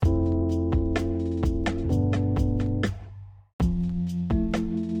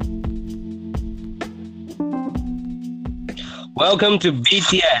Welcome to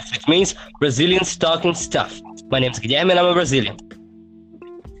BTS, which means Brazilians Talking Stuff. My name is Guilherme and I'm a Brazilian.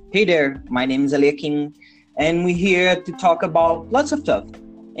 Hey there, my name is Aliakim, and we're here to talk about lots of stuff,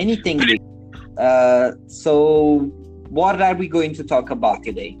 anything. So, what are we going to talk about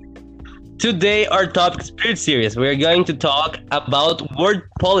today? Today, our topic is pretty serious. We're going to talk about world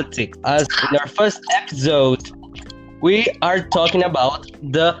politics. As in our first episode, we are talking about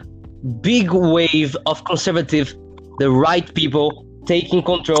the big wave of conservative, the right people taking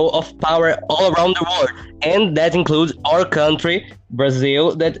control of power all around the world. And that includes our country,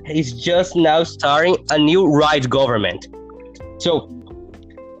 Brazil, that is just now starting a new right government. So,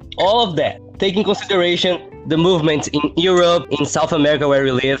 all of that, taking consideration the movements in Europe, in South America where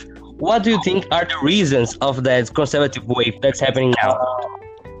we live, what do you think are the reasons of that conservative wave that's happening now?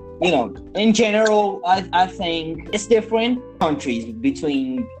 In general, I think it's different countries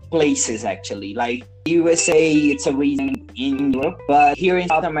between places actually. Like USA, it's a reason in Europe, but here in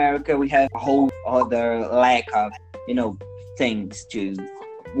South America, we have a whole other lack of, things to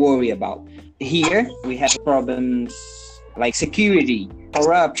worry about. Here, we have problems like security,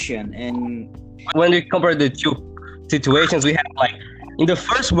 corruption, and when we compare the two situations, we have like in the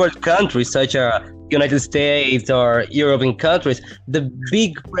first world countries such as United States or European countries, the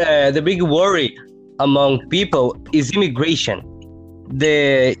big worry among people is immigration.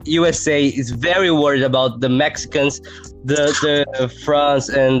 The USA is very worried about the Mexicans, the France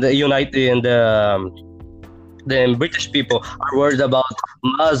and the the British people are worried about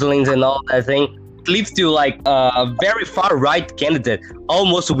Muslims and all that thing. It leads to like a very far right candidate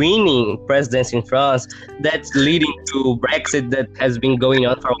almost winning presidency in France. That's leading to Brexit that has been going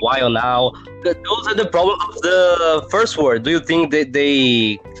on for a while now. Those are the problems of the first world. Do you think that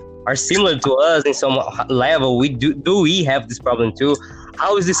they are similar to us in some level? Do we have this problem too?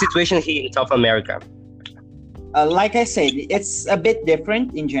 How is the situation here in South America? Like I said, it's a bit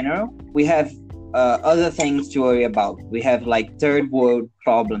different in general. We have other things to worry about. We have like third world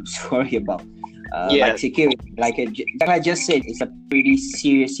problems to worry about. Like security, like I just said, it's a pretty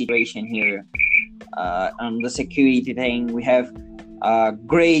serious situation here. On the security thing, we have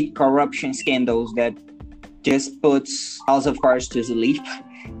great corruption scandals that just puts House of Cards to sleep.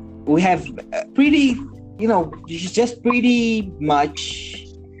 We have pretty much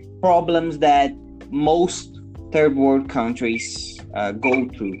problems that most third world countries go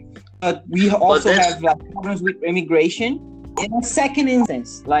through. But we also have like problems with immigration. In a second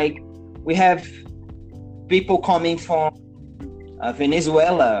instance, like we have people coming from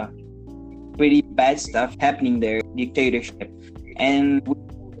Venezuela, pretty bad stuff happening there, dictatorship, and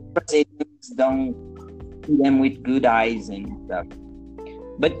Brazilians don't see them with good eyes and stuff.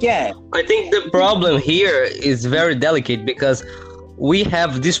 But yeah, I think the problem here is very delicate because we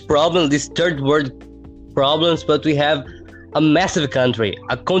have this problem, these third world problems, but we have a massive country,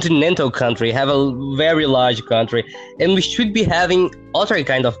 a continental country, have a very large country, and we should be having other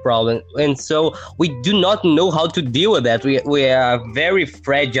kind of problem. And so we do not know how to deal with that. We are a very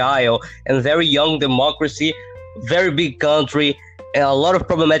fragile and very young democracy, very big country, and a lot of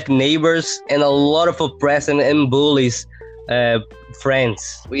problematic neighbors, and a lot of oppressed and bullies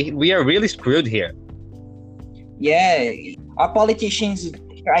friends. We are really screwed here. Yeah, our politicians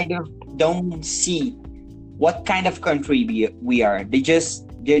kind of don't see what kind of country we are. They're just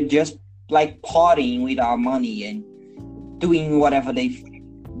like partying with our money and doing whatever they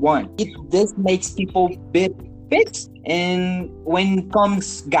want. This makes people bit pissed. And when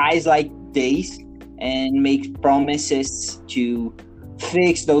comes guys like this and make promises to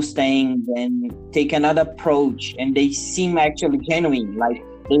fix those things and take another approach, and they seem actually genuine, like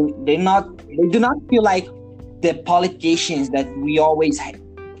they do not feel like the politicians that we always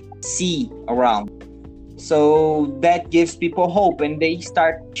see around. So that gives people hope, and they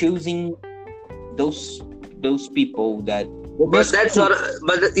start choosing those people that. But that's not.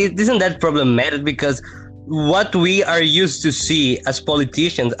 But isn't that problematic? Because what we are used to see as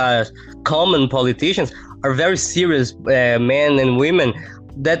politicians, as common politicians, are very serious men and women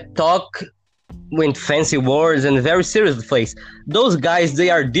that talk with fancy words and very serious place. Those guys, they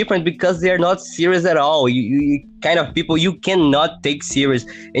are different because they are not serious at all. You kind of people you cannot take serious,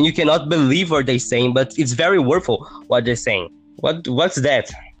 and you cannot believe what they're saying, but it's very worthful what they're saying. What's that?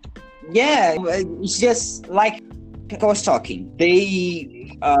 Yeah, it's just like I was talking.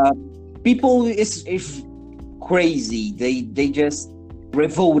 They people is crazy. They just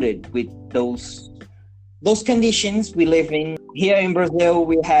revolted with those conditions we live in. Here in Brazil,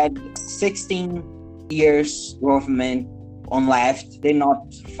 we had 16 years government on left. They're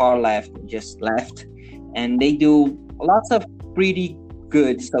not far left, just left. And they do lots of pretty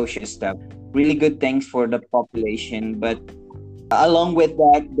good social stuff, really good things for the population. But Along with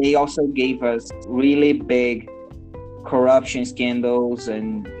that, they also gave us really big corruption scandals,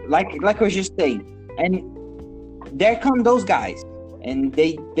 and like I was just saying, and there come those guys, and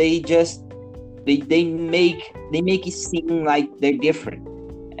they make it seem like they're different,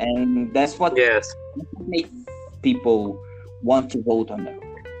 and that's what Yes. makes people want to vote on them.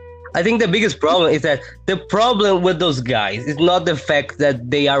 I think the biggest problem is that the problem with those guys is not the fact that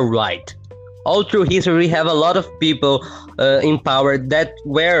they are right. All through history, we have a lot of people in power that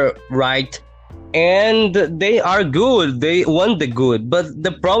were right, and they are good. They want the good, but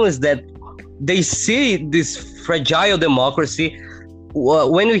the problem is that they see this fragile democracy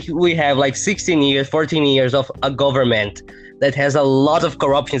when we have like 16 years, 14 years of a government that has a lot of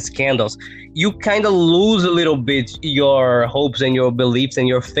corruption scandals. You kind of lose a little bit your hopes and your beliefs and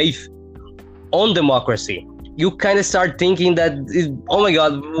your faith on democracy. You kind of start thinking that, oh my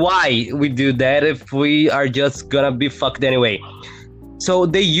God, why we do that if we are just gonna be fucked anyway? So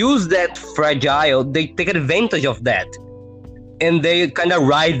they use that fragile, they take advantage of that, and they kind of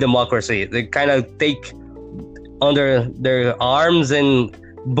ride democracy. They kind of take under their arms and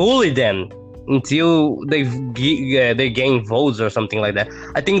bully them until they gain votes or something like that.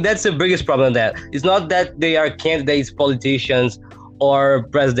 I think that's the biggest problem. That it's not that they are candidates, politicians, or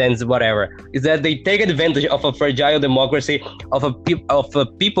presidents, whatever. Is that they take advantage of a fragile democracy, of a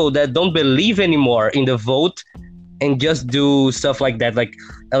people that don't believe anymore in the vote, and just do stuff like that, like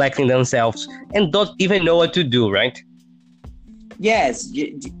electing themselves, and don't even know what to do, right? Yes,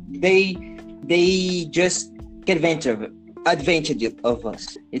 they just get advantage of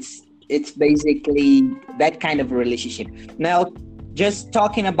us. It's basically that kind of relationship. Now, just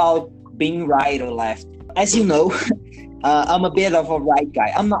talking about being right or left, as you know, I'm a bit of a right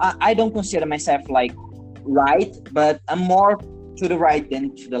guy. I don't consider myself like right, but I'm more to the right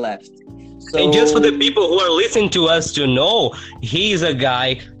than to the left. So, and just for the people who are listening to us to know, he's a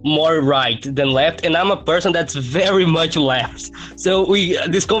guy more right than left, and I'm a person that's very much left. So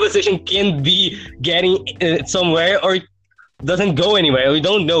this conversation can be getting somewhere or doesn't go anywhere. We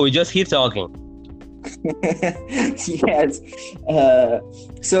don't know. We just keep talking. Yes.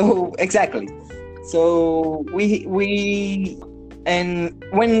 So exactly. So we and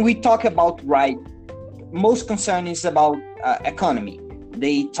when we talk about right, most concern is about economy.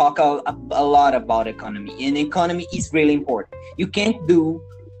 They talk a lot about economy, and economy is really important. You can't do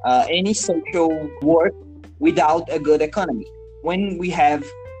any social work without a good economy. When we have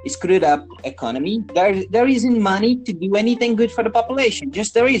a screwed up economy, there isn't money to do anything good for the population.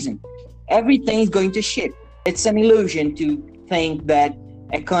 Just there isn't. Everything is going to shit. It's an illusion to think that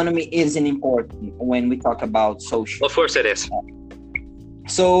economy isn't important when we talk about social. Of course it is.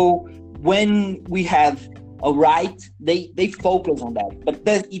 So when we have a right, they focus on that, but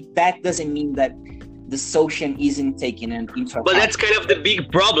that doesn't mean that the social isn't taken into account. But that's kind of the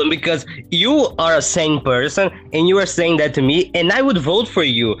big problem, because you are a sane person and you are saying that to me, and I would vote for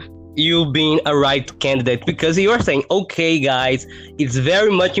you being a right candidate, because you are saying, okay guys, it's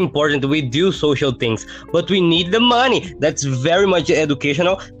very much important we do social things, but we need the money. That's very much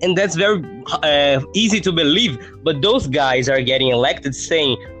educational, and that's very easy to believe. But those guys are getting elected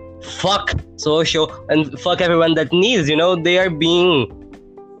saying fuck social and fuck everyone that needs, they are being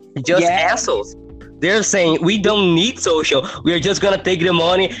just assholes. They're saying we don't need social, we're just gonna take the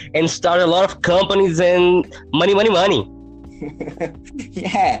money and start a lot of companies and money.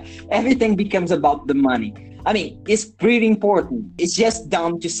 Yeah, everything becomes about the money. I mean, it's pretty important. It's just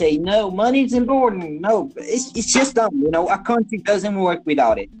dumb to say no, money is important. No, it's just dumb. A country doesn't work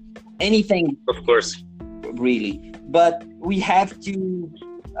without it. Anything, of course, really. But we have to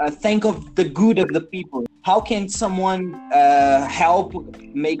think of the good of the people. How can someone help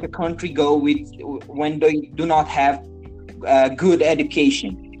make a country go when they do not have good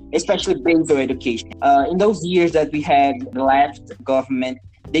education, especially basic education? In those years that we had the left government,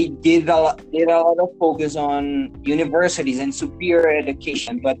 they did a lot of focus on universities and superior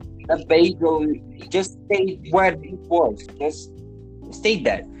education, but the basic just stayed where it was, just stayed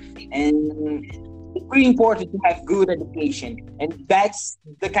there. And it's pretty important to have good education, and that's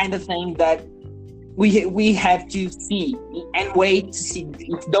the kind of thing that we have to see and wait to see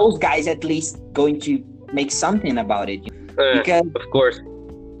if those guys at least going to make something about it, because of course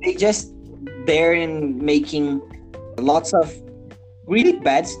they just they're in making lots of really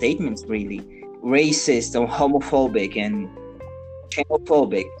bad statements, really racist or homophobic and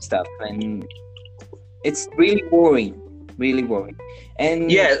xenophobic stuff, and it's really worrying. And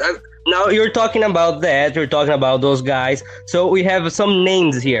now you're talking about that, you're talking about those guys, so we have some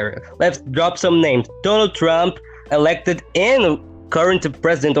names here. Let's drop some names. Donald Trump elected in current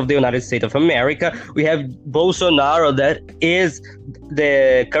president of the United States of America. We have Bolsonaro, that is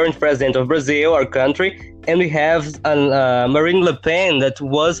the current president of Brazil, our country. And we have Marine Le Pen, that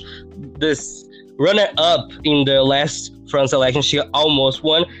was this runner-up in the last France election. She almost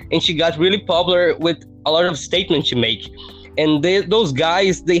won, and she got really popular with a lot of statements she made. And those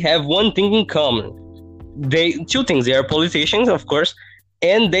guys, they have one thing in common. Two things. They are politicians, of course,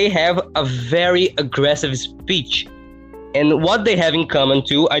 and they have a very aggressive speech. And what they have in common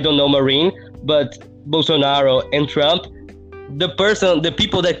too, I don't know Marine, but Bolsonaro and Trump, the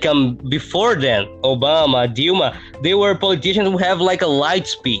people that come before them, Obama, Dilma, they were politicians who have like a light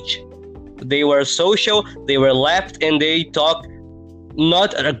speech. They were social, they were left, and they talk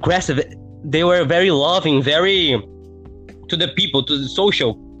not aggressive. They were very loving, very to the people, to the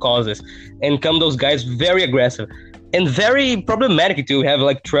social causes. And come those guys very aggressive and very problematic too. We have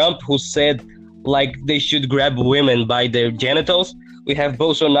like Trump, who said like they should grab women by their genitals. We have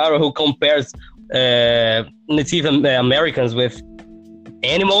Bolsonaro, who compares Native Americans with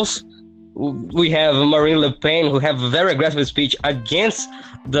animals. We have Marine Le Pen, who have a very aggressive speech against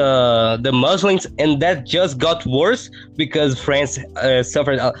the Muslims, and that just got worse because France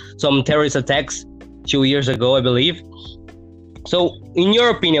suffered some terrorist attacks 2 years ago, I believe. So, in your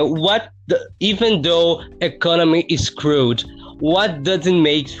opinion, even though economy is screwed, what does it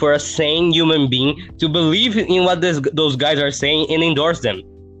make for a sane human being to believe in what those guys are saying and endorse them?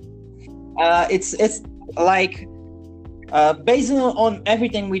 It's like based on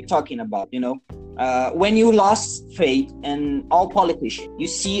everything we're talking about, when you lost faith in all politicians, you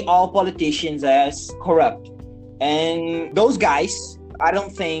see all politicians as corrupt. And those guys, I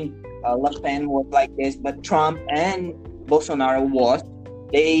don't think Le Pen was like this, but Trump and Bolsonaro was.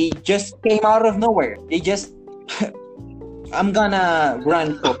 They just came out of nowhere. They just, I'm gonna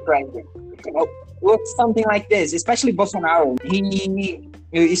run for president. Look, something like this, especially Bolsonaro.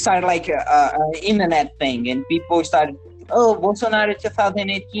 He started like an internet thing, and people started, Bolsonaro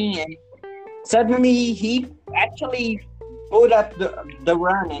 2018, and suddenly he actually put up the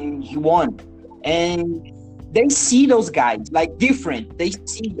run and he won. And they see those guys like different. They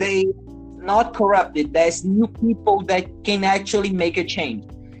see they not corrupted. There's new people that can actually make a change,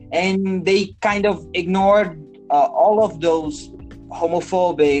 and they kind of ignored all of those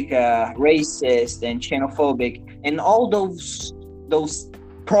homophobic, racist, and xenophobic, and all those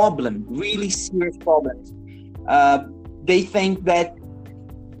problems, really serious problems. They think that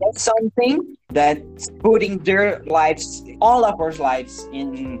that's something that's putting their lives, all of our lives,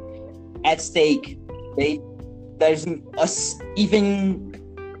 at stake. There's even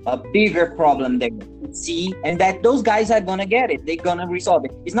a bigger problem there. See, and that those guys are gonna get it. They're gonna resolve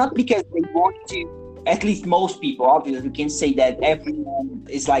it. It's not because they want to. At least most people, obviously, we can say that everyone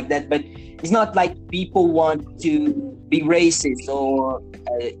is like that, but it's not like people want to be racist or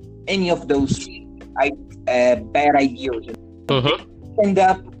any of those bad ideas. Mm-hmm. End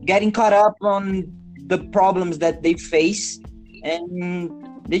up getting caught up on the problems that they face, and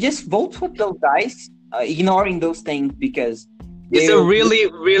they just vote for those guys, ignoring those things because it's a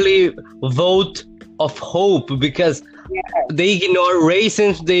really vote of hope, because they ignore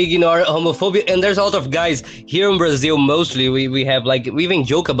racism, they ignore homophobia, and there's a lot of guys here in Brazil. Mostly, we have we even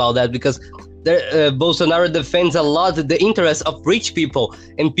joke about that because Bolsonaro defends a lot the interests of rich people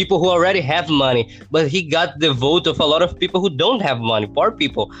and people who already have money, but he got the vote of a lot of people who don't have money, poor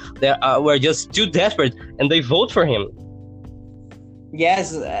people. They were just too desperate, and they vote for him.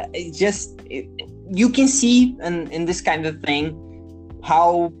 Yes, you can see in this kind of thing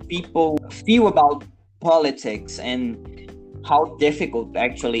how people feel about politics and how difficult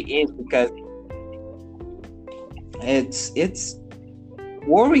actually is, because it's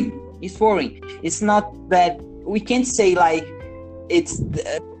worrying. It's worrying. It's not that we can't say like it's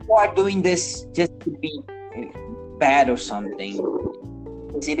people are doing this just to be bad or something.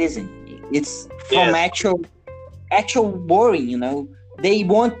 It isn't. It's from actual worrying. They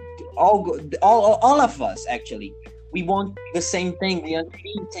want all of us actually. We want the same thing. We want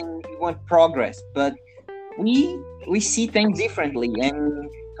peace and we want progress, but we see things differently, and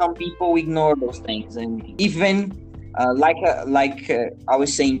some people ignore those things. And even like I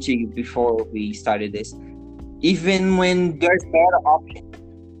was saying to you before we started this, even when there's better options,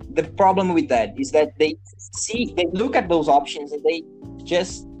 the problem with that is that they look at those options and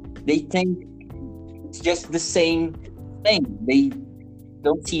they think it's just the same thing. They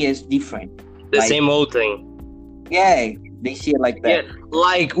don't see it as different. The same old thing. Yeah, they see it like that. Yeah,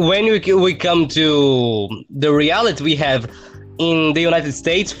 like when we come to the reality we have in the United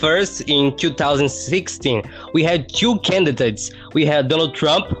States, first in 2016, we had two candidates. We had Donald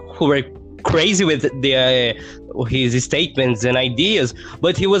Trump, who were crazy with his statements and ideas,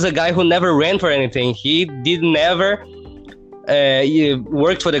 but he was a guy who never ran for anything. He did never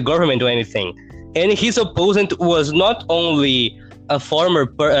worked for the government or anything. And his opponent was not only a former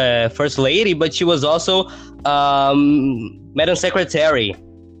first lady, but she was also Madam Secretary.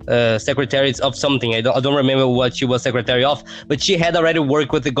 Secretary of something. I don't remember what she was secretary of, but she had already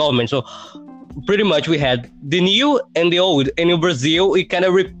worked with the government. So pretty much we had the new and the old. And in Brazil, we kind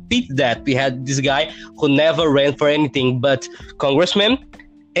of repeat that. We had this guy who never ran for anything but congressman.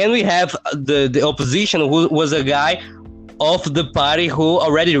 And we have the opposition, who was a guy of the party who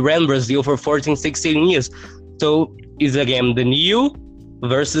already ran Brazil for 14, 16 years. So it's again the new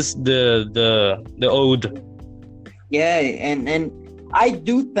versus the old. Yeah, and I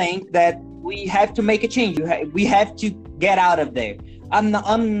do think that we have to make a change. We have to get out of there.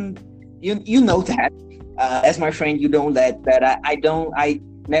 You know that, as my friend, you know that I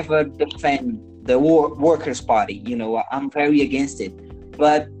never defend the Workers' Party. You know, I'm very against it,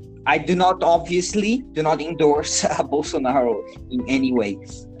 but I obviously do not endorse Bolsonaro in any way.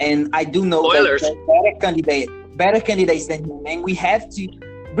 And I do know Spoilers. that better candidates than him, and we have to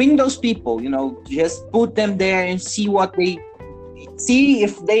bring those people. You know, just put them there and see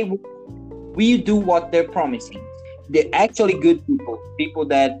if they will do what they're promising. They're actually good people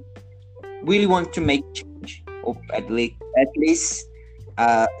that really want to make change, or at least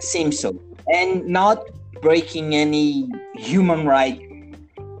seem so, and not breaking any human right.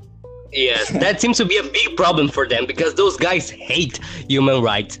 Yes, that seems to be a big problem for them, because those guys hate human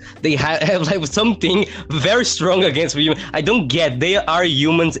rights. They have like something very strong against human. I don't get. They are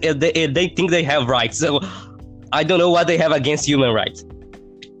humans. And they think they have rights. So I don't know what they have against human rights.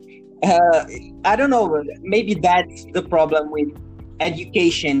 I don't know. Maybe that's the problem with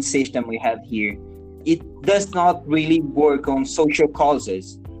education system we have here. It does not really work on social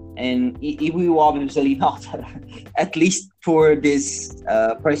causes, and it will obviously not, at least for this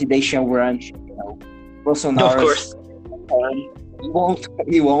presidential run. You know, Bolsonaro. Of course.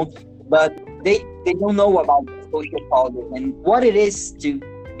 He won't. But they don't know about social causes and what it is to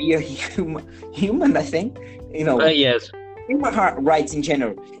be a human. I think, you know. Yes. Human rights in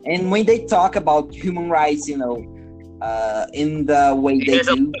general, and when they talk about human rights, you know, in the way they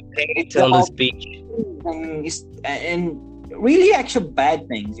do, it's on the about speech. And really actual bad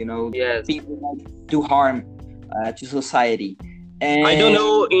things, you know. Yes. People that do harm to society. And I don't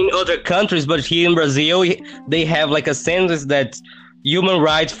know in other countries, but here in Brazil, they have like a sentence that human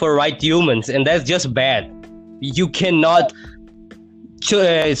rights for right humans, and that's just bad. You cannot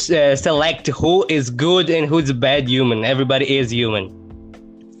select who is good and who's bad human. Everybody is human.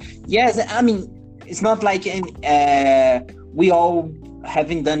 Yes, I mean, it's not like we all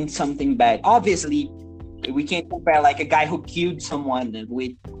haven't done something bad. Obviously, we can't compare like a guy who killed someone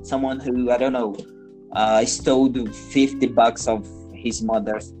with someone who, I don't know, stole $50 of his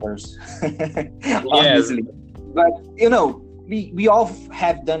mother's purse. Obviously. But, you know, we all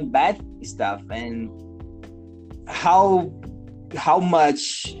have done bad stuff, and how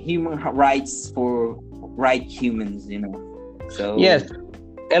much human rights for right humans, you know. So yes.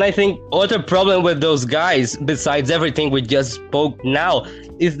 And I think other problem with those guys, besides everything we just spoke now,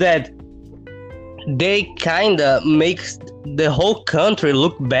 is that they kind of make the whole country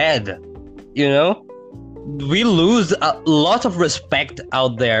look bad, you know? We lose a lot of respect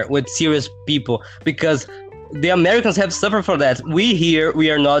out there with serious people, because the Americans have suffered for that. We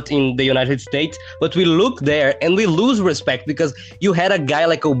are not in the United States, but we look there and we lose respect, because you had a guy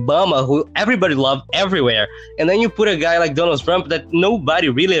like Obama who everybody loved everywhere. And then you put a guy like Donald Trump that nobody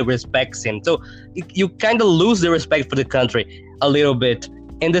really respects him. So you kind of lose the respect for the country a little bit.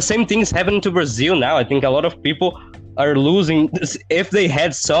 And the same thing is happening to Brazil now. I think a lot of people are losing, if they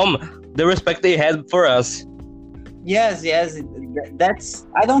had the respect they had for us. Yes. That's.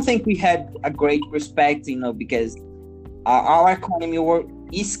 I don't think we had a great respect, you know, because our economy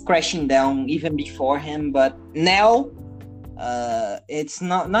is crashing down even before him. But now, it's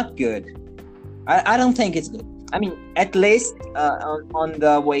not good. I don't think it's good. I mean, at least on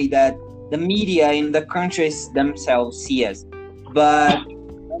the way that the media in the countries themselves see us. But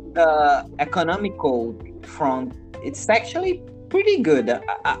on the economical front, it's actually pretty good.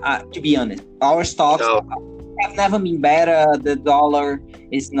 To be honest, our stocks have never been better. The dollar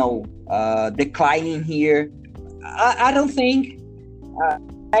is declining here. I don't think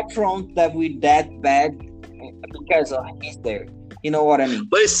that front that we're that bad because of he's there. You know what I mean?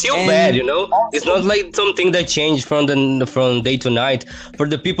 But it's still bad, you know. It's not like something that changed from day to night. For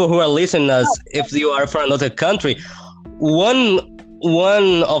the people who are listening us, if you are from another country, one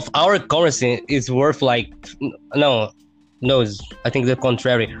of our currency is worth like I think the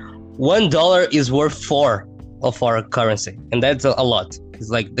contrary. $1 is worth 4 of our currency, and that's a lot. It's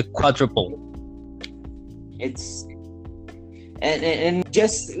like the quadruple. It's and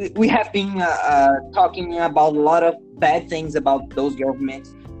just we have been talking about a lot of bad things about those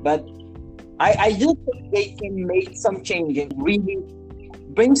governments, but I do think they can make some change and really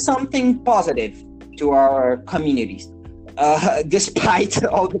bring something positive to our communities, despite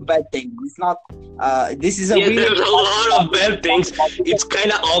all the bad things. It's not. This is a Yeah, really there's a lot of bad things. It's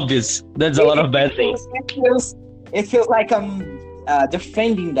kind of obvious. There's a lot of bad things. It feels like I'm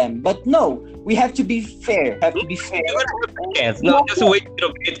defending them, but no, we have to be fair. Have to be fair. You're gonna have a chance. No, just wait a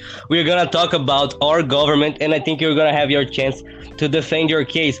little bit. We're gonna talk about our government, and I think you're gonna have your chance to defend your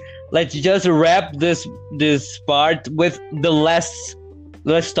case. Let's just wrap this part with the last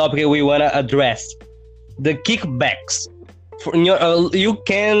topic we wanna address: the kickbacks. You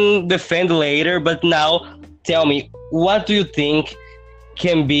can defend later, but now tell me, what do you think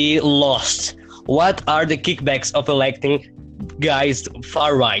can be lost? What are the kickbacks of electing guys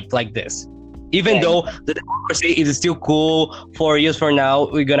far right like this? Even though the democracy is still cool, 4 years from now,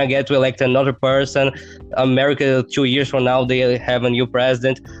 we're gonna get to elect another person. America, 2 years from now, they have a new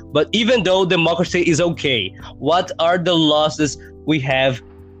president. But even though democracy is okay, what are the losses we have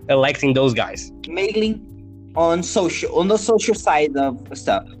electing those guys? Mainly on the social side of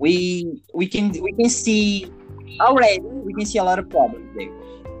stuff, we can see already. We can see a lot of problems there.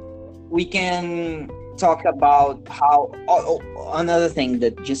 We can talk about how another thing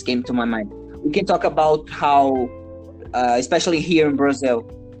that just came to my mind. We can talk about how, especially here in Brazil,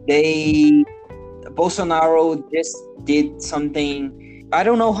 Bolsonaro just did something. I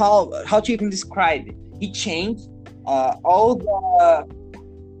don't know how to even describe it. He changed all the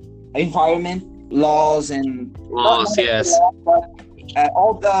environment laws and yes.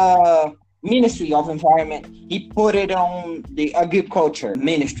 All the Ministry of Environment. He put it on the agriculture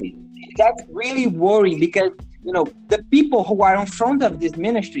ministry. That's really worrying because the people who are in front of this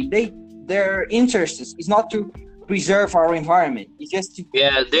ministry, their interest is not to preserve our environment. It's just to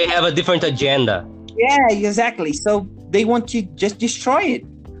they have a different agenda. Yeah, exactly. So they want to just destroy it,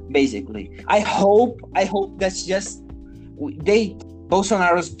 basically. I hope that's just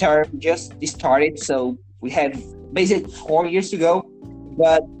Bolsonaro's term just started, so we have basically 4 years to go.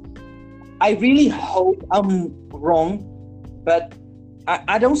 But I really hope I'm wrong, but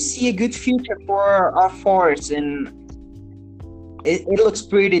I don't see a good future for our forests, and it looks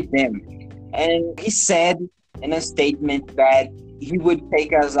pretty dim. And he said in a statement that he would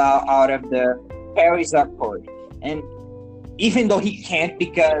take us out of the Paris Accord. And even though he can't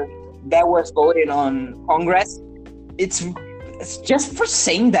because that was voted on Congress, it's just for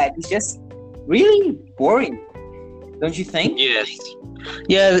saying that. It's just really boring. Don't you think? Yes.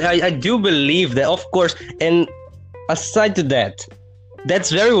 Yeah, I do believe that, of course. And aside to that,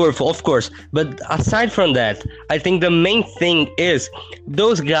 that's very worthwhile, of course. But aside from that, I think the main thing is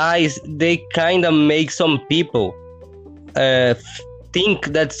those guys, they kind of make some people think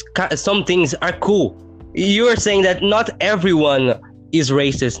that some things are cool. You are saying that not everyone is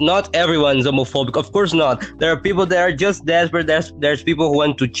racist, not everyone is homophobic. Of course not. There are people that are just desperate. There's people who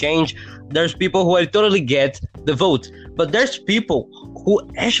want to change. There's people who totally get the vote. But there's people who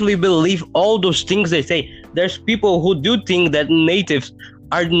actually believe all those things they say. There's people who do think that natives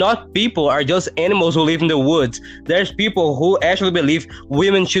are not people, are just animals who live in the woods. There's people who actually believe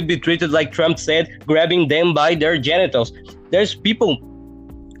women should be treated like Trump said, grabbing them by their genitals. There's people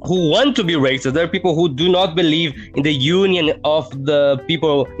who want to be racist. There are people who do not believe in the union of the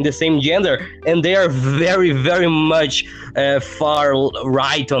people in the same gender, and they are very, very much far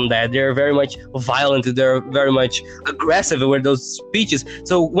right on that. They're very much violent. They're very much aggressive with those speeches.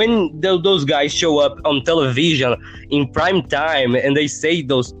 So when those guys show up on television in prime time and they say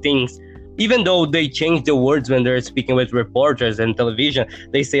those things, even though they change the words when they're speaking with reporters and television,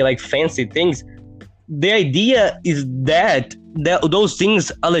 they say like fancy things. The idea is that those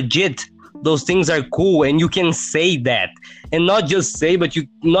things are legit. Those things are cool, and you can say that, and not just say, but you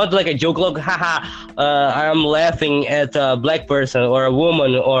not like a joke, like haha, I'm laughing at a black person or a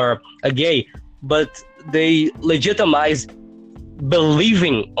woman or a gay, but they legitimize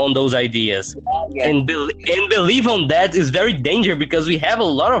believing on those ideas, and believe on that is very dangerous because we have a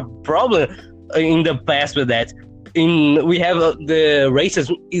lot of problem in the past with that. We have the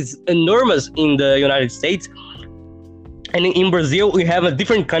racism is enormous in the United States, and in Brazil we have a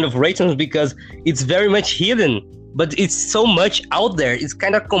different kind of racism because it's very much hidden, but it's so much out there. It's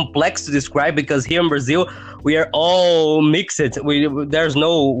kind of complex to describe because here in Brazil we are all mixed. There's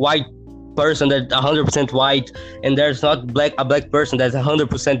no white person that's 100% white, and there's not a black person that's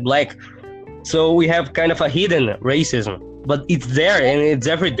 100% black. So we have kind of a hidden racism. but it's there and it's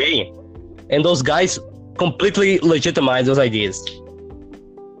every day. And those guys completely legitimize those ideas.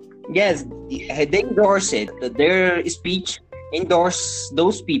 Yes, they endorse it. Their speech endorse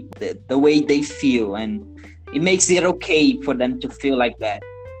those people, the way they feel, and it makes it okay for them to feel like that.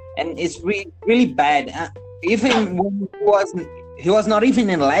 And it's really bad. Even when he was not even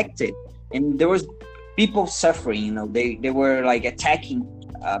elected, and there was people suffering. They were like attacking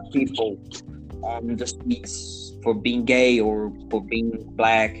people on the streets for being gay or for being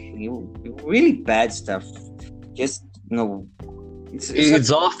black. Really bad stuff. Just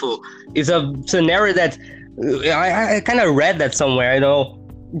it's awful. It's a scenario that I kind of read that somewhere.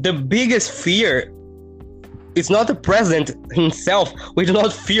 The biggest fear, it's not the president himself. We do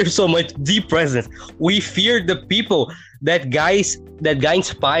not fear so much the president. We fear the people that guy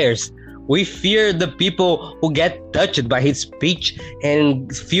inspires. We fear the people who get touched by his speech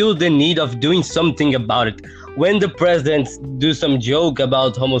and feel the need of doing something about it. When the president do some joke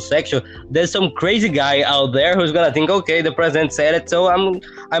about homosexual, there's some crazy guy out there who's gonna think, okay, the president said it, so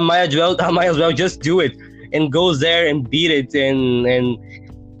I might as well just do it, and goes there and beat it, and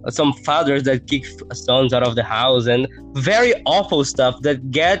some fathers that kick sons out of the house, and very awful stuff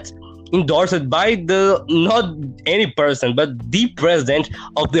that get endorsed by not any person, but the president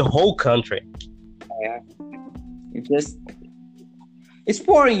of the whole country. Yeah, it's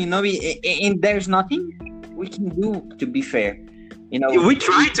boring, and there's nothing we can do, to be fair. We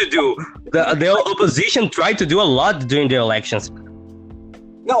try to do. The opposition tried to do a lot during the elections.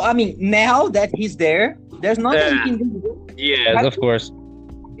 No, I mean, now that he's there, there's nothing we can do. Yes, of course.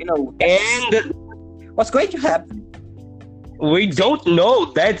 And what's going to happen? We don't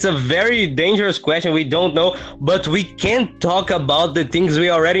know. That's a very dangerous question. We don't know, but we can talk about the things we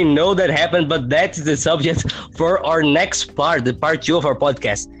already know that happened, but that's the subject for our next part, the part 2 of our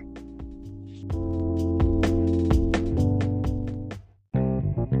podcast.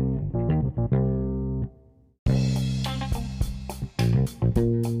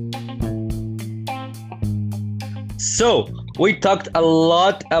 So, we talked a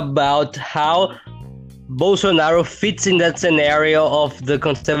lot about how Bolsonaro fits in that scenario of the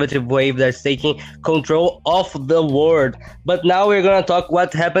conservative wave that's taking control of the world. But now we're going to talk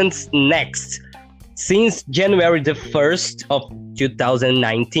what happens next. Since January the 1st of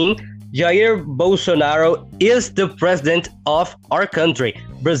 2019, Jair Bolsonaro is the president of our country,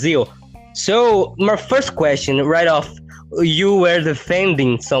 Brazil. So, my first question right off, you were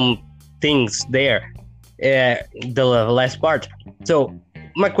defending some things there. The last part. So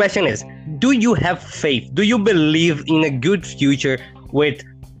my question is, do you have faith? Do you believe in a good future with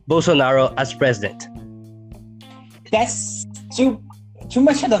Bolsonaro as president? That's too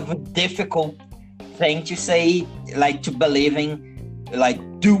much of a difficult thing to say, like, to believe in. Like,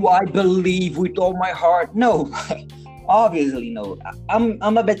 do I believe with all my heart? No. Obviously no. I'm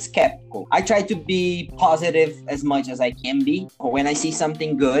a bit skeptical. I try to be positive as much as I can be. When I see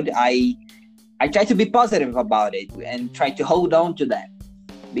something good, I try to be positive about it and try to hold on to that,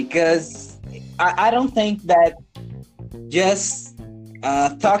 because I don't think that just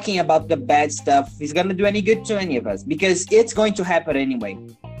talking about the bad stuff is going to do any good to any of us, because it's going to happen anyway.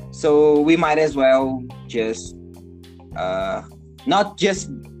 So we might as well just I'm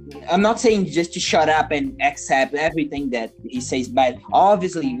not saying just to shut up and accept everything that he says bad.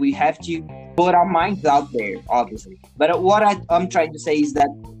 Obviously, we have to put our minds out there, obviously. But what I'm trying to say is that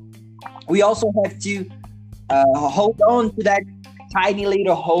we also have to hold on to that tiny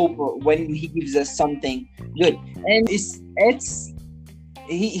little hope when he gives us something good. And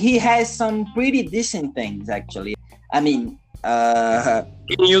he has some pretty decent things, actually. I mean, can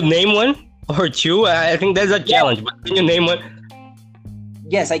you name one or two? I think that's a challenge, but can you name one?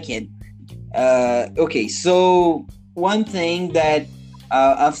 Yes, I can. Okay, so one thing that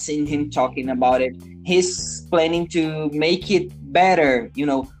I've seen him talking about it, he's planning to make it better.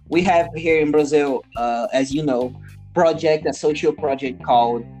 We have here in Brazil, as you know, a social project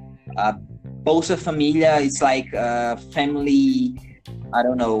called Bolsa Familia. It's like family, I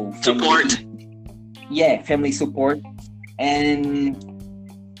don't know. Support. Family support. And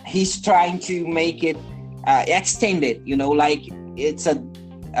he's trying to make it extended, like it's So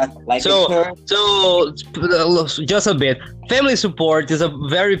just a bit. Family support is a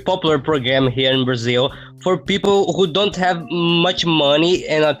very popular program here in Brazil for people who don't have much money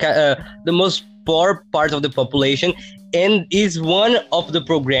and the most poor part of the population, and is one of the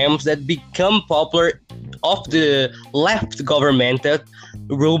programs that become popular of the left government that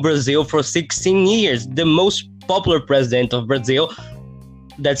ruled Brazil for 16 years. The most popular president of Brazil,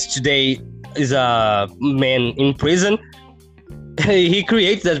 that's today, is a man in prison. He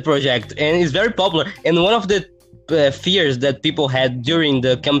creates that project and it's very popular. And one of the fears that people had during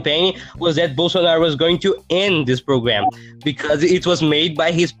the campaign was that Bolsonaro was going to end this program because it was made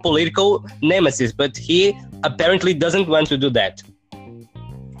by his political nemesis, but he apparently doesn't want to do that.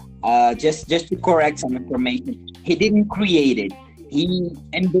 Just to correct some information, he didn't create it.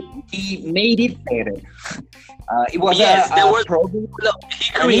 He made it better. It was a program. No,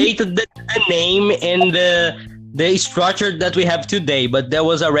 he created the name and the structure that we have today, but there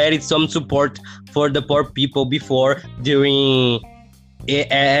was already some support for the poor people before during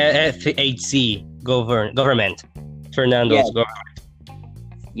FHC government, Fernando's government.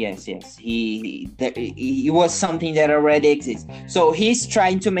 Yes. He was something that already exists. So he's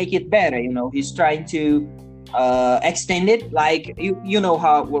trying to make it better. He's trying to extend it. Like you know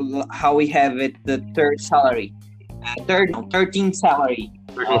how we have it, the third salary, 13th salary.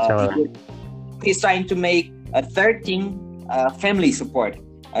 He's trying to make a 13 family support,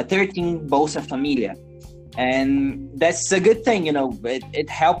 a 13 Bolsa Familia, and that's a good thing. It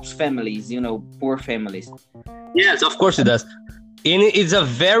helps families. Poor families. Yes, of course it does. And it's a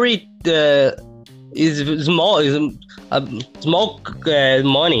very it's small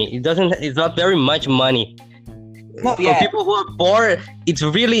money. It's not very much money. For people who are poor, it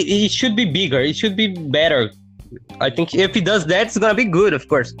should be bigger. It should be better. I think if he does that, it's gonna be good, of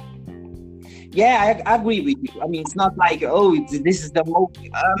course. Yeah, I agree with you. I mean, it's not like, this is the most.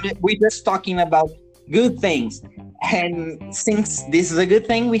 We're just talking about good things, and since this is a good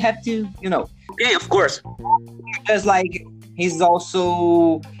thing, we have to, Yeah, of course. Just like he's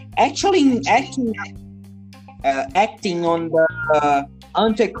also actually acting on the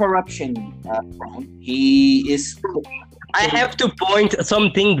anti-corruption front. He is. I have to point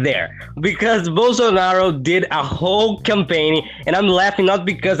something there because Bolsonaro did a whole campaign, and I'm laughing not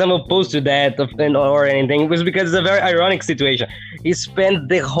because I'm opposed to that or anything. It was because it's a very ironic situation. He spent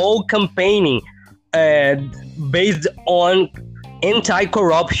the whole campaigning based on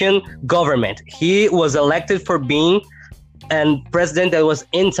anti-corruption government. He was elected for being a president that was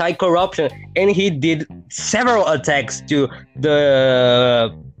anti-corruption, and he did several attacks to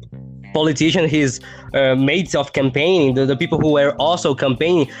the politicians, his mates of campaigning, the people who were also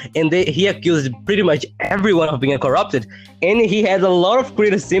campaigning, and he accused pretty much everyone of being corrupted. And he had a lot of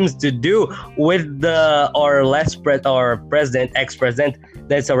criticisms to do with our president, ex-president,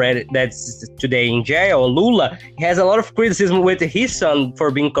 that's today in jail, Lula. He has a lot of criticism with his son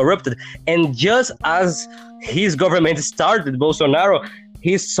for being corrupted. And just as his government started, Bolsonaro,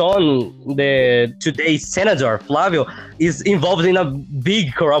 his son, the today's senator Flavio, is involved in a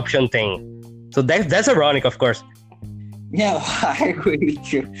big corruption thing. So that's ironic, of course. Yeah, I agree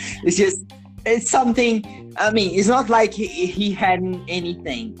with you. It's something. I mean, it's not like he hadn't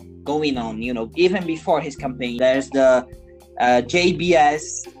anything going on. Even before his campaign, there's the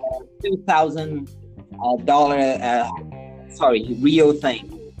JBS $2,000 Rio thing.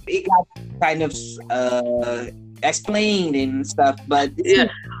 It got kind of explained and stuff, but yeah,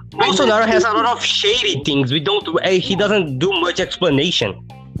 Bolsonaro has a lot of shady things. He doesn't do much explanation.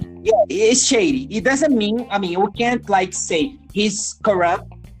 Yeah, it's shady. It doesn't mean. I mean, we can't say he's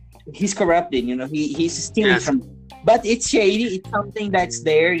corrupt. He's corrupted. He's stealing from. But it's shady. It's something that's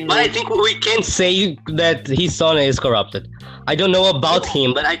there. But I think we can't say that his son is corrupted. I don't know about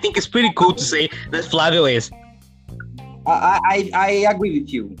him, but I think it's pretty cool to say that Flavio is. I agree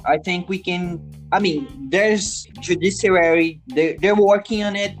with you. I think we can. I mean, there's judiciary. They're working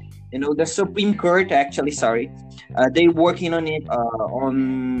on it. The Supreme Court. Actually, sorry, they're working on it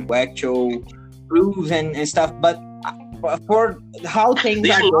on actual proofs and stuff. But for how things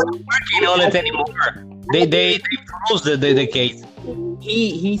are not working on it anymore. They closed the case.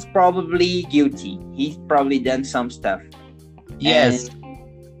 He's probably guilty. He's probably done some stuff. Yes.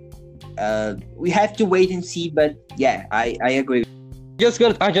 And, we have to wait and see. But yeah, I agree.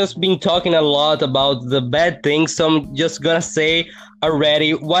 I just been talking a lot about the bad things, so I'm just gonna say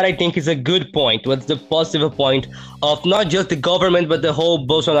already what I think is a good point. What's the positive point of not just the government but the whole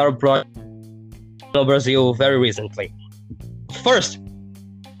Bolsonaro project in Brazil very recently. First,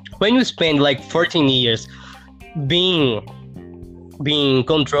 when you spend 14 years being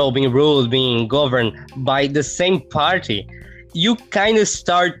controlled, being ruled, being governed by the same party, you kind of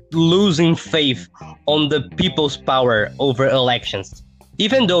start losing faith on the people's power over elections.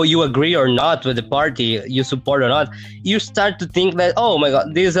 Even though you agree or not with the party you support or not, you start to think that, oh my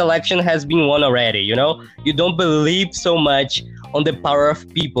God, this election has been won already, You don't believe so much on the power of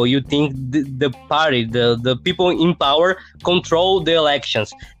people. You think the party, the people in power control the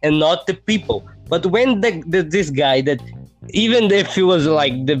elections and not the people. But when this guy that, even if he was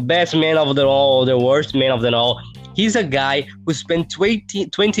the best man of them all, the worst man of them all, he's a guy who spent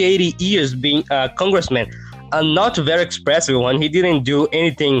 28 years being a congressman. a not very expressive one. He didn't do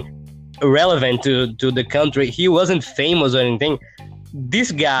anything relevant to the country. He wasn't famous or anything.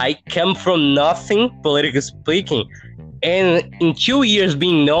 This guy came from nothing, politically speaking, and in 2 years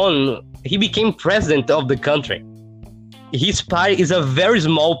being known, he became president of the country. His party is a very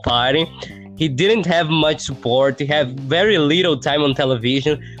small party. He didn't have much support. He had very little time on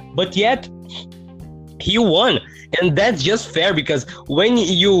television, but yet he won. And that's just fair, because when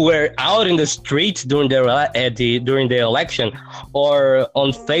you were out in the streets during the election, or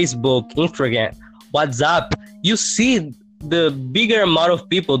on Facebook, Instagram, WhatsApp, you see the bigger amount of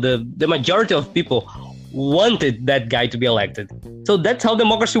people, the majority of people wanted that guy to be elected. So that's how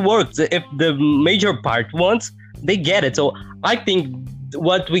democracy works. If the major part wants, they get it. So I think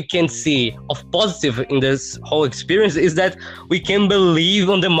what we can see of positive in this whole experience is that we can believe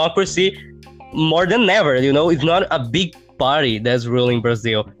on democracy more than ever. It's not a big party that's ruling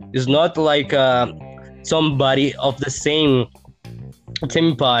Brazil. It's not like somebody of the same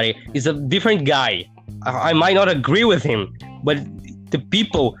party. It's a different guy. I might not agree with him, but the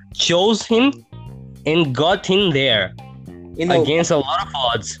people chose him and got him there against a lot of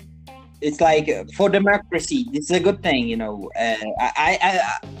odds. It's like, for democracy, it's a good thing.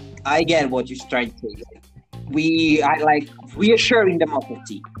 I get what you're trying to say. We are like reassuring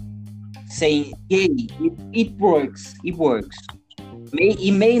democracy, saying, hey, it works. It works.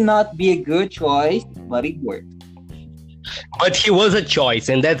 It may not be a good choice, but it worked. But he was a choice,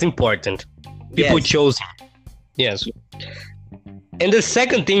 and that's important. People chose him. Yes. And the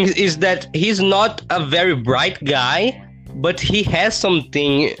second thing is that he's not a very bright guy, but he has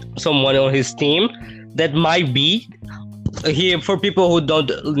someone on his team that might be. For people who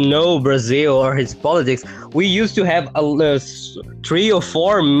don't know Brazil or his politics, we used to have 3 or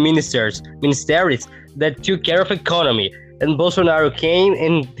 4 ministries that took care of economy. And Bolsonaro came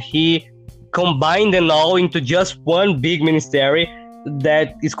and he combined them all into just one big ministry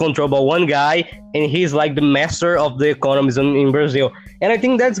that is controlled by one guy, and he's like the master of the economies in Brazil. And I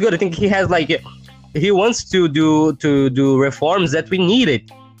think that's good. I think he wants to do reforms that we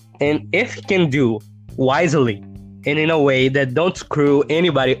needed, and if he can do wisely and in a way that don't screw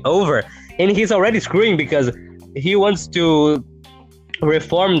anybody over, and he's already screwing because he wants to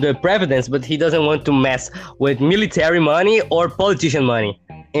reform the presidents, but he doesn't want to mess with military money or politician money.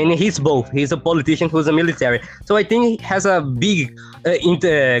 And he's both. He's a politician who's a military. So I think he has a big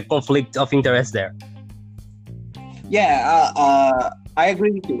conflict of interest there. Yeah, I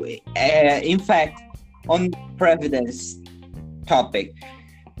agree with you. In fact, on president's topic,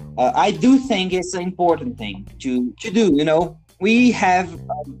 I do think it's an important thing to do. We have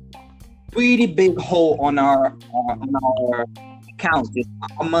a pretty big hole on our account,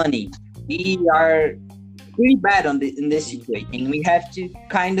 our money. We are pretty bad in this situation. We have to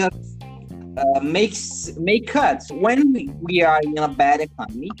kind of make cuts when we are in a bad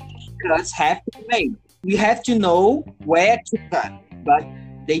economy. Cuts have to be made. We have to know where to cut, but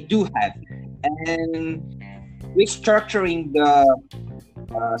they do have. And restructuring the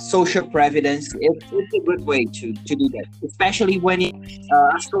social providence, it's a good way to do that, especially when it's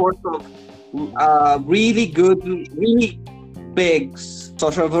a source of really good, really big,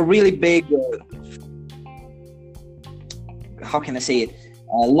 sort of a really big how can I say it?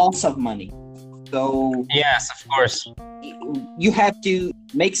 Loss of money. So yes, of course, you have to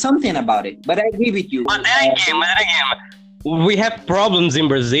make something about it. But I agree with you. But then again, we have problems in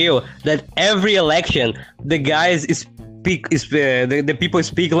Brazil that every election the guys the people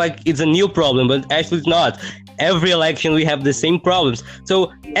speak like it's a new problem, but actually it's not. Every election we have the same problems.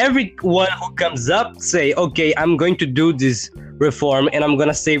 So everyone who comes up say, okay, I'm going to do this reform and I'm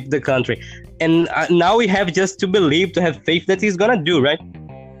gonna save the country. And now we have just to believe, to have faith that he's gonna do, right?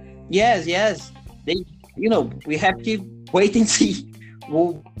 Yes. We have to wait and see.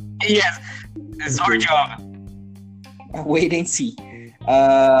 Yes, it's our job. Wait and see.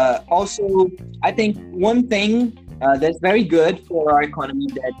 Also, I think one thing that's very good for our economy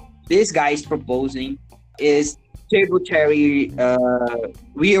that this guy is proposing is tributary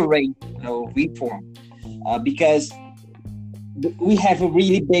reform, because we have a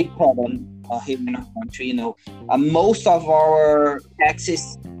really big problem here in our country. Most of our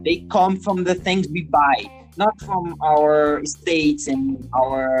taxes, they come from the things we buy, not from our estates and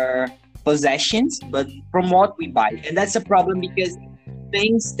our possessions, but from what we buy. And that's a problem because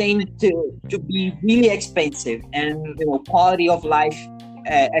things tend to be really expensive, and quality of life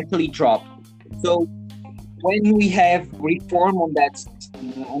actually drop. So when we have reform on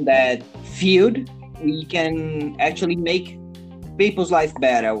that field, we can actually make people's life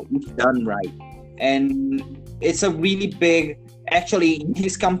better if done right. And it's a really big actually in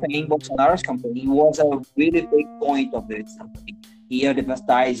his campaign, Bolsonaro's campaign, was a really big point of this campaign. He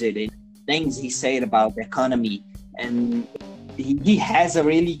advertised it and things he said about the economy, and he has a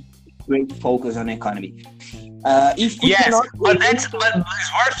really great focus on economy. If we Yes, cannot, but it's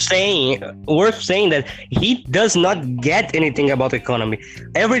worth saying that he does not get anything about economy.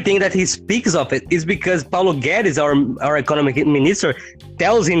 Everything that he speaks of it is because Paulo Guedes, our economic minister,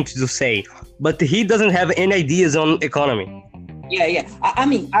 tells him to say. But he doesn't have any ideas on economy. yeah. I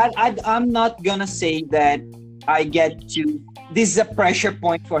mean, I'm not gonna say that I get to. This is a pressure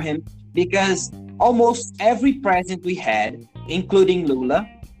point for him because almost every president we had, including Lula,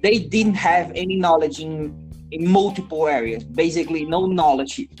 they didn't have any knowledge in multiple areas. Basically, no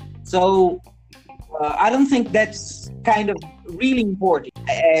knowledge. So I don't think that's kind of really important.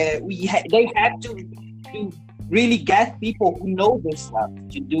 They have to really get people who know this stuff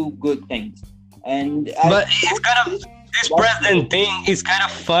to do good things. But it's kind of this president thing is kind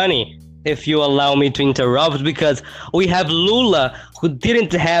of funny, if you allow me to interrupt, because we have Lula who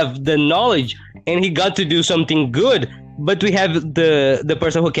didn't have the knowledge and he got to do something good. But we have the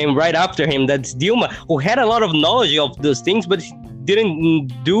person who came right after him, that's Dilma, who had a lot of knowledge of those things, but didn't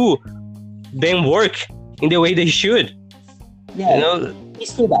do them work in the way they should. Yeah, you know,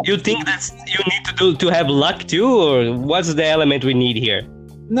 you think that's you need to have luck too, or what's the element we need here?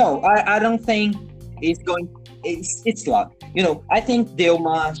 No, I don't think it's luck. I think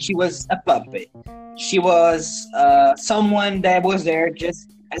Dilma, she was a puppet. She was someone that was there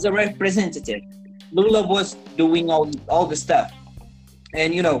just as a representative. Lula was doing all the stuff.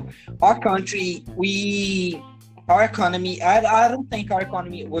 And our country, our economy, I don't think our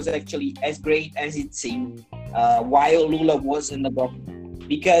economy was actually as great as it seemed while Lula was in the government.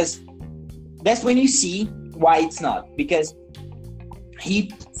 Because that's when you see why it's not. Because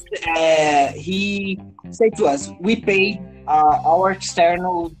he said to us, we paid our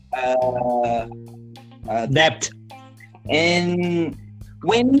external debt. And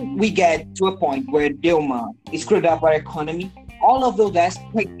when we get to a point where Dilma screwed up our economy, all of those debts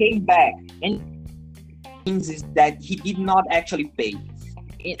came back. And things is that he did not actually pay.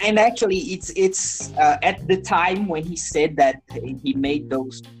 And actually, it's at the time when he said that he made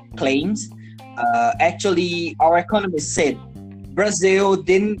those claims, actually, our economist said Brazil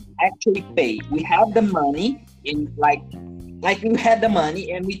didn't actually pay. We have the money in like we had the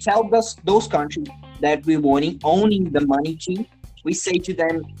money, and we tell those countries that we owning the money to. We say to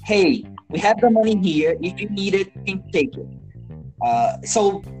them, "Hey, we have the money here. If you need it, you can take it."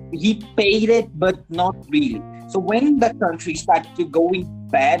 So he paid it, but not really. So when the country started to going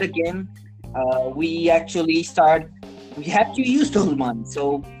bad again, we actually we have to use those money.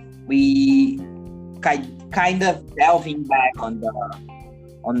 So we kind of delving back on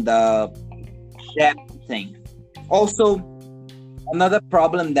the debt thing. Also, another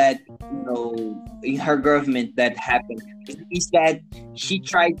problem that in her government that happened is that she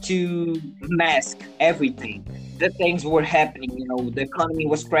tried to mask everything. The things were happening, the economy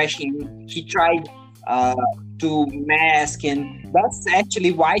was crashing. She tried to mask, and that's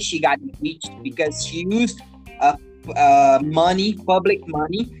actually why she got impeached, because she used public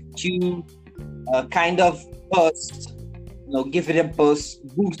money to kind of give it a boost.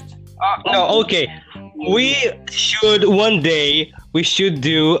 No, okay. We should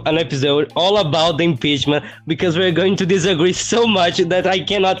do an episode all about the impeachment, because we're going to disagree so much that I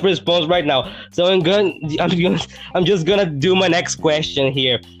cannot respond right now. So I'm just gonna do my next question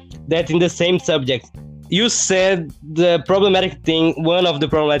here. That in the same subject. You said one of the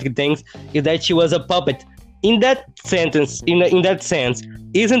problematic things is that she was a puppet. In that sentence, in that sense,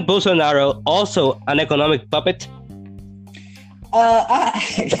 isn't Bolsonaro also an economic puppet?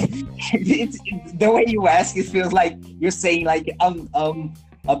 It's, the way you ask, it feels like you're saying like I'm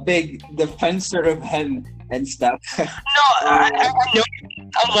a big defender of him and stuff. No, I know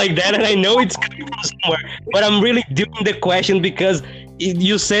it sounds like that, and I know it's coming from somewhere, but I'm really doing the question because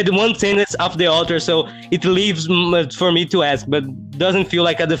you said one sentence after the other, so it leaves for me to ask, but doesn't feel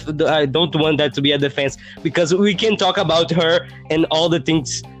like I don't want that to be a defense, because we can talk about her and all the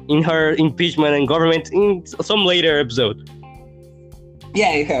things in her impeachment and government in some later episode.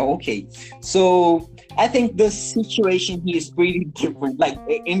 Yeah, okay. So I think the situation here is really different, like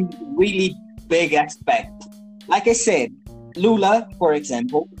in really big aspect. Like I said, Lula, for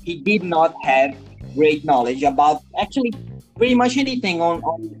example, he did not have great knowledge about actually pretty much anything on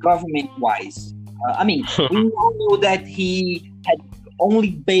government-wise. We all know that he had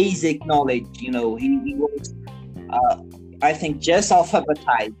only basic knowledge. He was, I think, just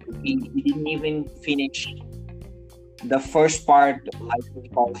alphabetized. He didn't even finish the first part, like we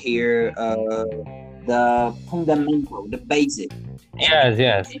call here, the fundamental, the basic. Yes,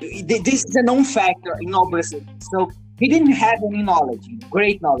 yes. This is a known factor in all Brazil. So he didn't have any knowledge,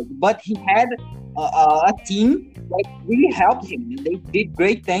 great knowledge, but he had a team that really helped him. They did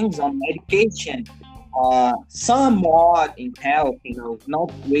great things on education, somewhat in health,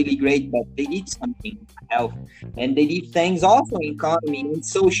 not really great, but they did something in health, and they did things also in economy and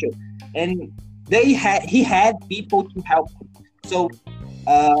social, and he had people to help him. So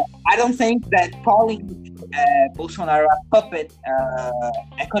I don't think that calling Bolsonaro a puppet,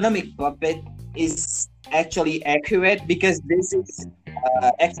 economic puppet, is actually accurate, because this is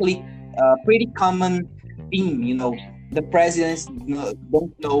actually a pretty common theme. The presidents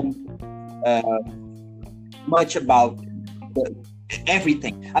don't know much about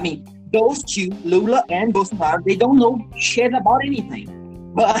everything. I mean, those two, Lula and Bolsonaro, they don't know shit about anything.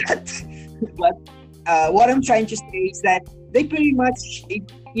 But what I'm trying to say is that they pretty much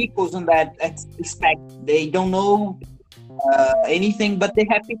equals on that aspect. They don't know anything, but they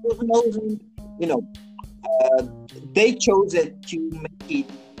have people who knows, and they chose it to make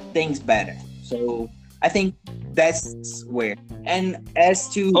things better. So I think that's where. And as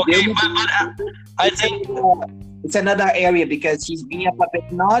to Okay, but I think it's another area, because she's being a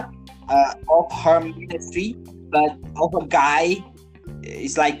puppet not of her ministry, but of a guy.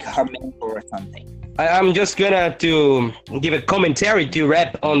 It's like her mentor or something. I'm just gonna to give a commentary to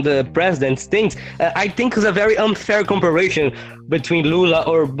wrap on the president's things. I think it's a very unfair comparison between Lula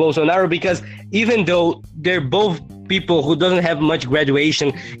or Bolsonaro, because even though they're both people who doesn't have much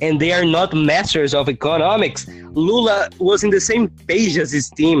graduation and they are not masters of economics, Lula was in the same page as his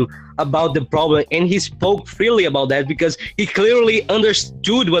team about the problem, and he spoke freely about that because he clearly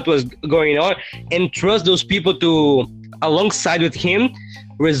understood what was going on and trust those people to, alongside with him,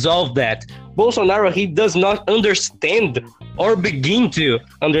 resolve that. Bolsonaro, he does not understand or begin to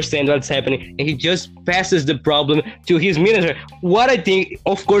understand what's happening, and he just passes the problem to his minister. What I think,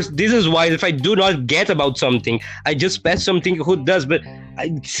 of course, this is why if I do not get about something, I just pass something who does. But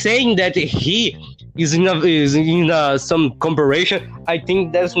saying that he is in some comparison, I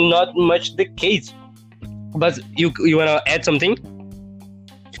think that's not much the case. But you wanna add something?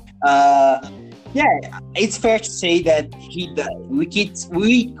 Yeah, it's fair to say that we could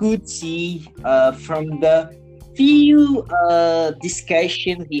see from the few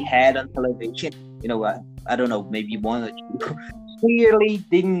discussions he had on television. I don't know, maybe one or two. Clearly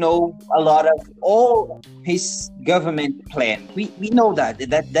didn't know a lot of all his government plan. We know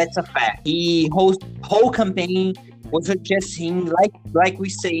that's a fact. Whole campaign was just him, like we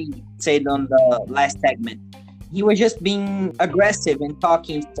said on the last segment. He was just being aggressive and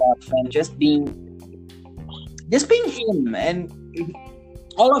talking stuff and just being him. And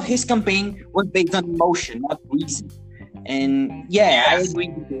all of his campaign was based on emotion, not reason. And yeah, I agree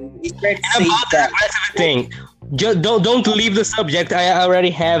with you. It's fair to say About the aggressive thing, just don't leave the subject. I already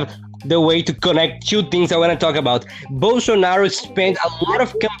have the way to connect two things I want to talk about. Bolsonaro spent a lot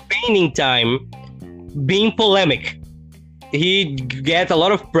of campaigning time being polemic. He get a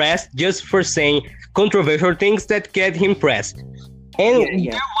lot of press just for saying controversial things that get him pressed. And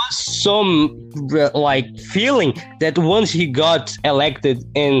there was some feeling that once he got elected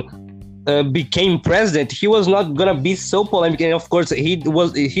and became president, he was not gonna be so polemic. And of course,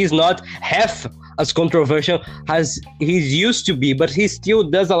 he's not half as controversial as he's used to be, but he still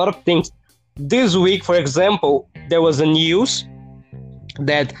does a lot of things. This week, for example, there was a news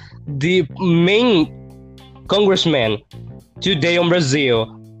that the main congressman today in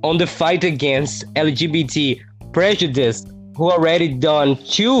Brazil on the fight against LGBT prejudice, who already done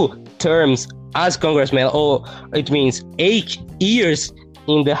 2 terms as congressman, or it means 8 years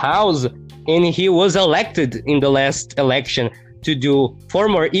in the House, and he was elected in the last election to do 4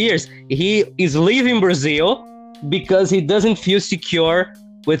 more years. He is leaving Brazil because he doesn't feel secure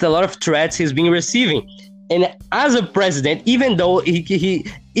with a lot of threats he's been receiving. And as a president, even though even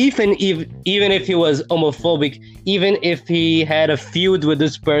if he was homophobic, even if he had a feud with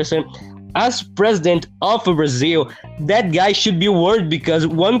this person, as president of Brazil, that guy should be worried because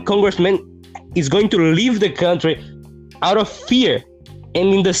one congressman is going to leave the country out of fear.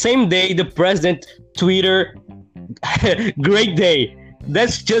 And in the same day, the president Twitter, great day.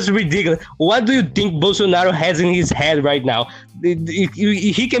 That's just ridiculous. What do you think Bolsonaro has in his head right now?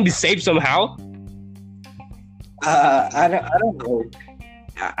 He can be saved somehow? I don't know.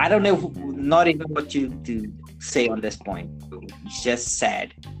 I don't know, not even what to say on this point. It's just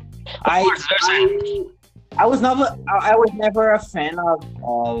sad. I was never a fan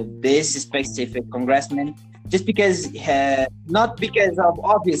of this specific congressman, just because not because of,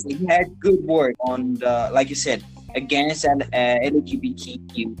 obviously he had good work on the, like you said, against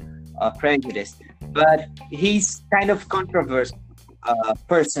LGBTQ prejudice, but he's kind of controversial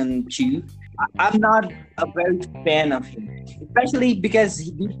person too. I'm not a very fan of him, especially because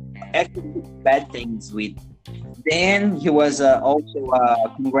he did actually bad things with. Then he was also a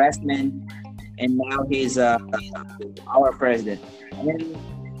congressman, and now he's our president. And,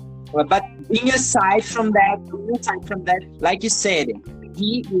 but being aside from that, like you said,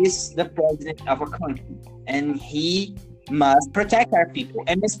 he is the president of a country, and he must protect our people,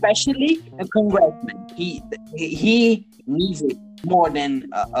 and especially a congressman. He needs it more than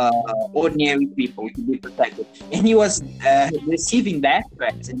ordinary people to be protected, and he was receiving that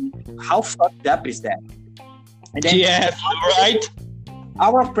threat. And how fucked up is that? And then Yes, right.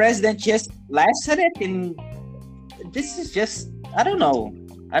 our president just laughs at it, and this is just, I don't know.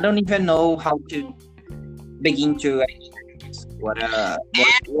 I don't even know how to begin to what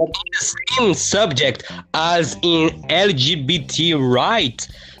Same subject as in LGBT rights.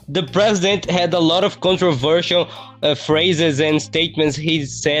 The president had a lot of controversial phrases and statements he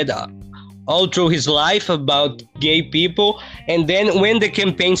said all through his life about gay people. And then when the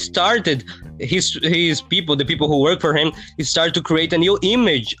campaign started, his people, the people who work for him, he started to create a new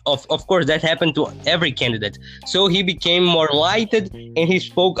image. Of course, that happened to every candidate. So he became more lighted, and he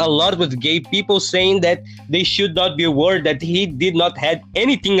spoke a lot with gay people, saying that they should not be worried, that he did not have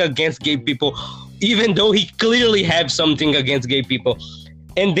anything against gay people, even though he clearly had something against gay people.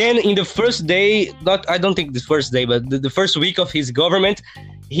 And then in the first day, I don't think the first day, but the first week of his government,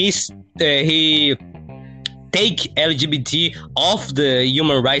 he take LGBT off the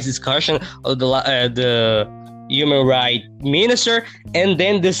human rights discussion of the human rights minister, and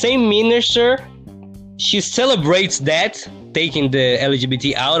then the same minister, she celebrates that, taking the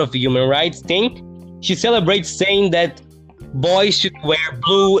LGBT out of the human rights thing. She celebrates saying that boys should wear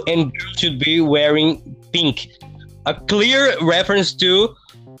blue and girls should be wearing pink. A clear reference to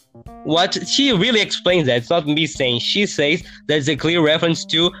what she really explains that. It's not me saying. She says there's a clear reference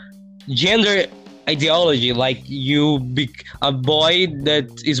to gender ideology, like a boy that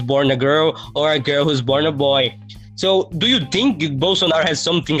is born a girl or a girl who's born a boy. So do you think Bolsonaro has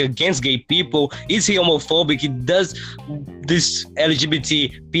something against gay people? Is he homophobic? Does this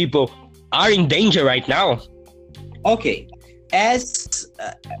LGBT people are in danger right now? Okay, as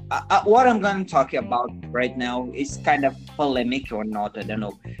what I'm going to talk about right now is kind of polemic or not, I don't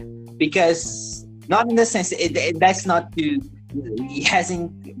know, because not in the sense that's not to, it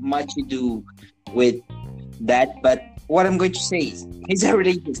hasn't much to do with that, but what I'm going to say is he's a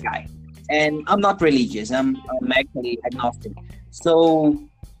religious guy, and I'm not religious. I'm actually agnostic, so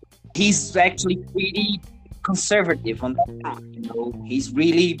he's actually pretty conservative on that part. You know, he's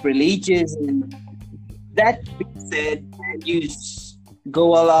really religious, and that being said, you go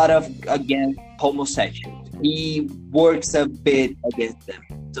a lot of against homosexuals. He works a bit against them,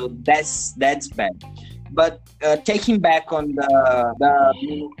 so that's bad. But taking back on the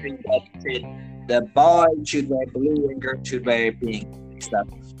thing that said the boy should wear blue and girl should wear pink stuff,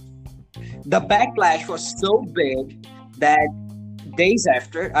 the backlash was so big that days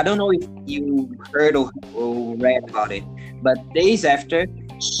after, I don't know if you heard or read about it, but days after,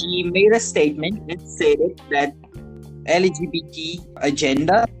 she made a statement and stated that LGBT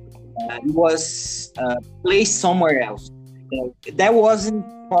agenda was placed somewhere else. That wasn't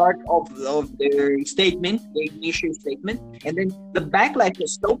part of their statement, the initial statement, and then the backlash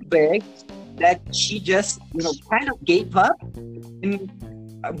was so big that she just, kind of gave up. And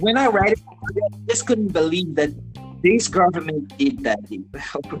when I read it, I just couldn't believe that this government did that.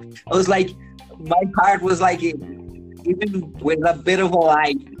 I was like, my heart was like, even with a bit of a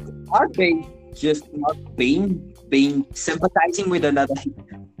lie, are they just not being sympathizing with another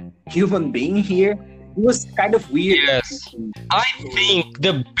human being here? It was kind of weird. Yes. I think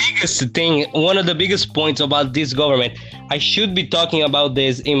one of the biggest points about this government, I should be talking about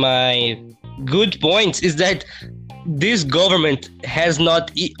this in my good points, is that this government has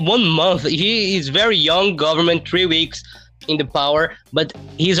not 1 month. He is very young government, 3 weeks in the power, but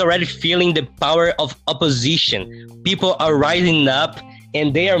he's already feeling the power of opposition. People are rising up,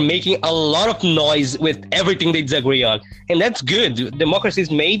 and they are making a lot of noise with everything they disagree on. And that's good. Democracy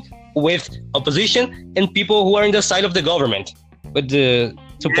is made with opposition and people who are in the side of the government, with the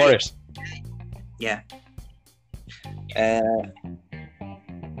supporters. Yeah.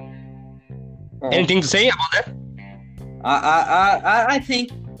 Anything to say about that? I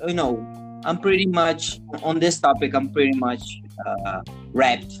think, I'm pretty much on this topic. I'm pretty much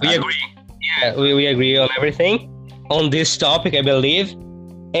wrapped. We agree. Yeah, we agree on everything on this topic, I believe.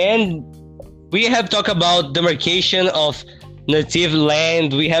 And we have talked about demarcation of native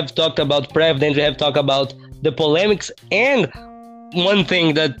land. We have talked about president. We have talked about the polemics, and one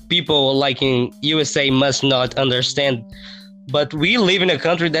thing that people like in USA must not understand, but we live in a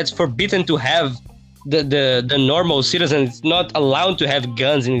country that's forbidden to have the normal citizen is not allowed to have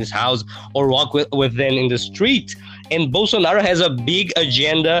guns in his house or walk with them in the street. And Bolsonaro has a big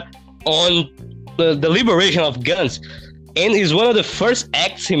agenda on the liberation of guns. And is one of the first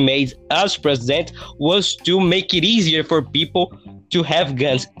acts he made as president was to make it easier for people to have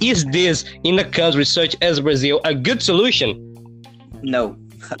guns. Is this, in a country such as Brazil, a good solution? No.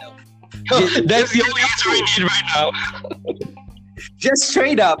 That's the only answer we need right now. Just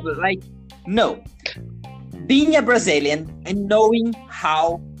straight up, like, no. Being a Brazilian and knowing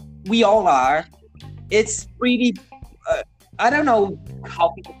how we all are, it's pretty, I don't know how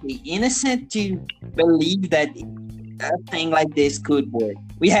people be innocent to believe that a thing like this could work.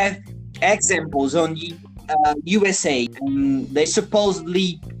 We have examples on the USA, and they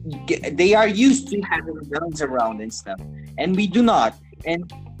are used to having guns around and stuff, and we do not.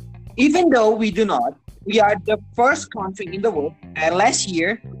 And even though we do not, we are the first country in the world. Last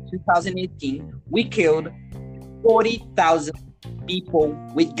year, 2018, we killed 40,000 people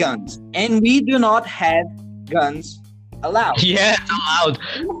with guns, and we do not have guns allowed. Yeah, it's allowed.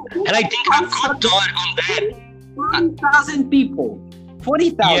 And I think a good thought on that. 40,000 people.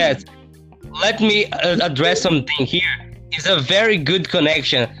 40,000. Yes. Let me address something here. It's a very good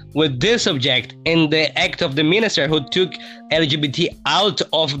connection with this subject and the act of the minister who took LGBT out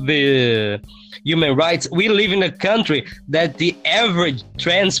of the human rights. We live in a country that the average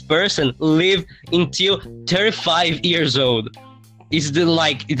trans person live until 35 years old. Is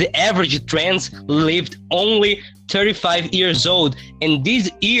the average trans lived only 35 years old, and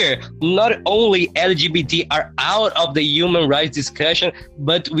this year not only LGBT are out of the human rights discussion,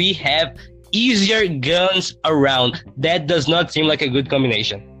 but we have easier guns around. That does not seem like a good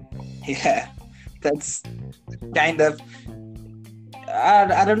combination. Yeah, that's kind of,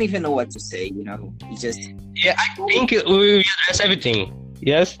 I don't even know what to say, it's just, Yeah, I think we address everything.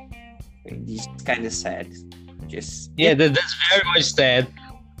 Yes. it's kind of sad. Just That's very much sad.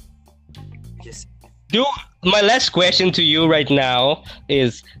 just My last question to you right now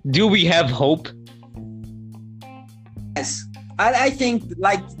is: do we have hope? yes. I think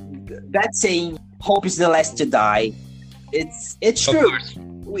like that saying, "Hope is the last to die." It's Of true. course.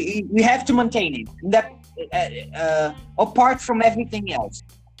 We have to maintain it. That apart from everything else,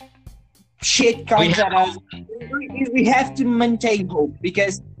 shit comes at us. We have to maintain hope,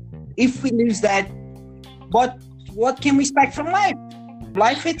 because if we lose that, what can we expect from life?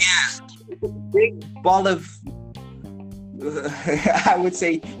 Life it's a big ball of I would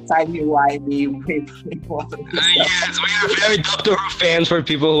say timey-wimey. Yes, we are very Doctor Who fans for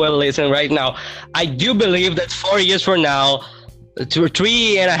people who are listening right now. I do believe that 4 years from now,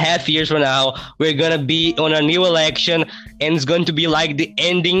 3.5 years from now, we're gonna be on a new election, and it's going to be like the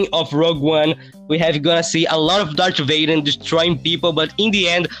ending of Rogue One. We have gonna see a lot of Darth Vader destroying people, but in the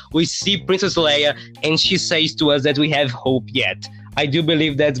end, we see Princess Leia, and she says to us that we have hope yet. I do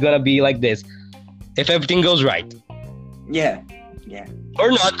believe that's gonna be like this, if everything goes right. Yeah.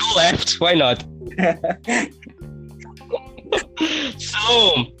 Or not, go left. Why not?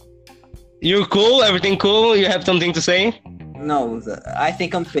 So, you're cool? Everything cool? You have something to say? No, I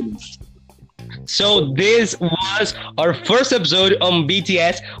think I'm finished. So this was our first episode on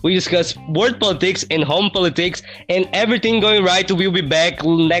BTS. We discussed world politics and home politics, and everything going right. We'll be back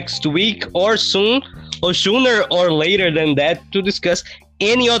next week or soon, or sooner or later than that, to discuss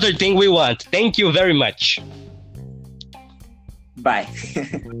any other thing we want. Thank you very much. Bye.